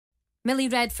Millie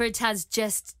Redford has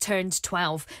just turned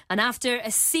 12, and after a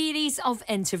series of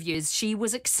interviews, she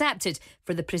was accepted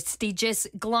for the prestigious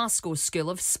Glasgow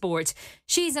School of Sport.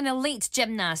 She's an elite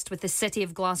gymnast with the City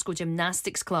of Glasgow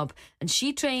Gymnastics Club, and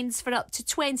she trains for up to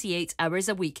 28 hours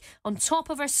a week on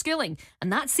top of her schooling,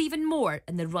 and that's even more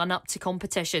in the run-up to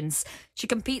competitions. She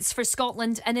competes for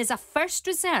Scotland and is a first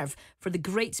reserve for the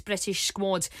Great British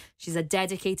Squad. She's a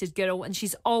dedicated girl, and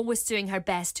she's always doing her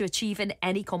best to achieve in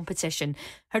any competition.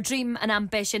 Her dream and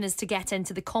ambition is to get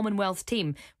into the Commonwealth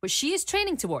team, which she is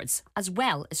training towards, as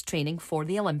well as training for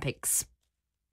the Olympics.